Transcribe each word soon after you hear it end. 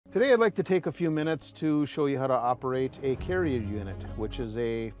Today I'd like to take a few minutes to show you how to operate a carrier unit, which is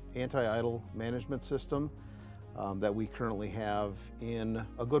a anti-idle management system that we currently have in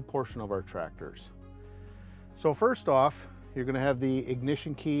a good portion of our tractors. So first off, you're going to have the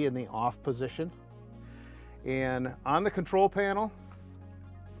ignition key in the off position, and on the control panel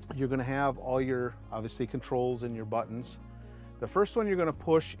you're going to have all your obviously controls and your buttons. The first one you're going to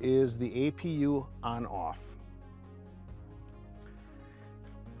push is the APU on off.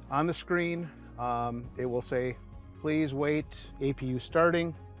 On the screen, it will say, please wait, APU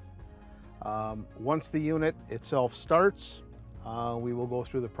starting. Once the unit itself starts, we will go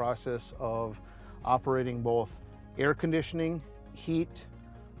through the process of operating both air conditioning, heat,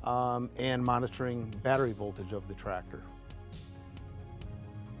 and monitoring battery voltage of the tractor.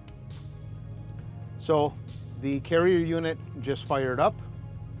 So the carrier unit just fired up,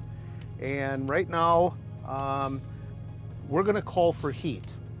 and right now we're going to call for heat.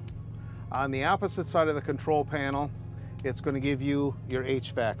 On the opposite side of the control panel, it's going to give you your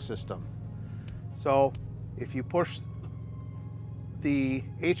HVAC system. So if you push the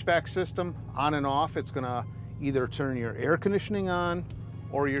HVAC system on and off, it's going to either turn your air conditioning on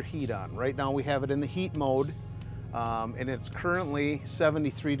or your heat on. Right now we have it in the heat mode, and it's currently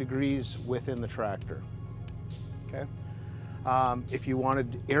 73 degrees within the tractor. Okay. If you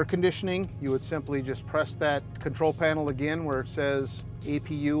wanted air conditioning, you would simply just press that control panel again where it says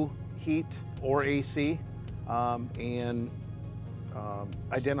APU, heat, or AC, and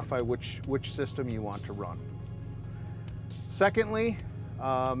identify which system you want to run. Secondly,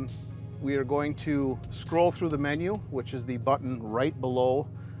 we are going to scroll through the menu, which is the button right below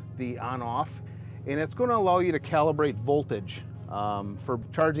the on-off, and it's going to allow you to calibrate voltage for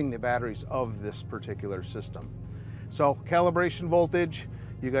charging the batteries of this particular system. So calibration voltage,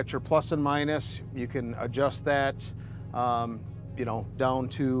 you got your plus and minus. You can adjust that down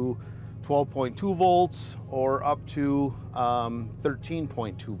to 12.2 volts or up to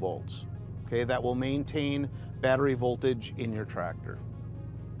 13.2 volts. Okay, that will maintain battery voltage in your tractor.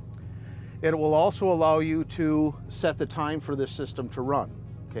 It will also allow you to set the time for this system to run.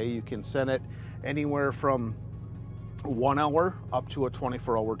 Okay, you can set it anywhere from 1 hour up to a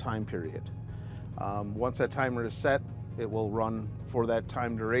 24-hour time period. Once that timer is set, it will run for that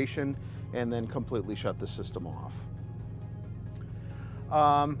time duration and then completely shut the system off.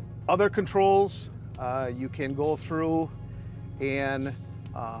 Other controls, you can go through and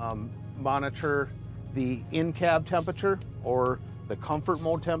monitor the in-cab temperature or the comfort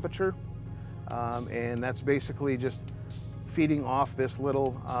mode temperature, and that's basically just feeding off this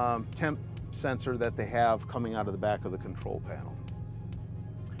little temp sensor that they have coming out of the back of the control panel.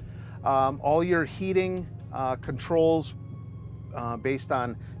 All your heating controls based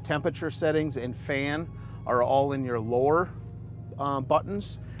on temperature settings and fan are all in your lower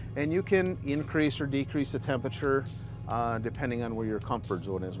buttons, and you can increase or decrease the temperature depending on where your comfort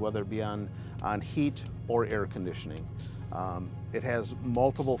zone is, whether it be on heat or air conditioning. It has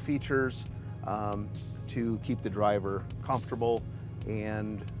multiple features to keep the driver comfortable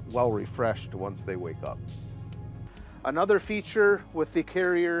and well refreshed once they wake up. Another feature with the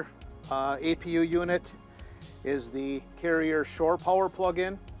carrier APU unit is the carrier shore power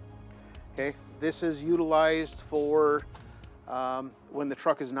plug-in. Okay, this is utilized for when the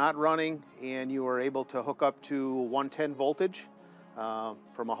truck is not running and you are able to hook up to 110 voltage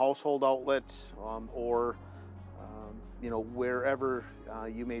from a household outlet or wherever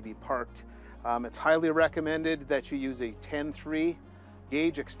you may be parked. It's highly recommended that you use a 10-3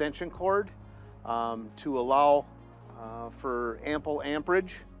 gauge extension cord to allow for ample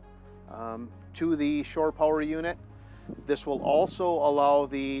amperage to the shore power unit. This will also allow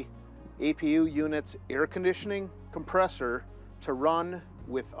the APU unit's air conditioning compressor to run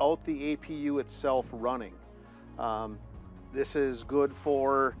without the APU itself running. This is good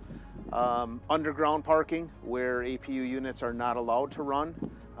for underground parking where APU units are not allowed to run,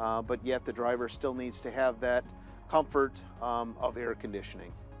 but yet the driver still needs to have that comfort of air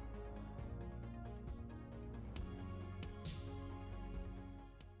conditioning.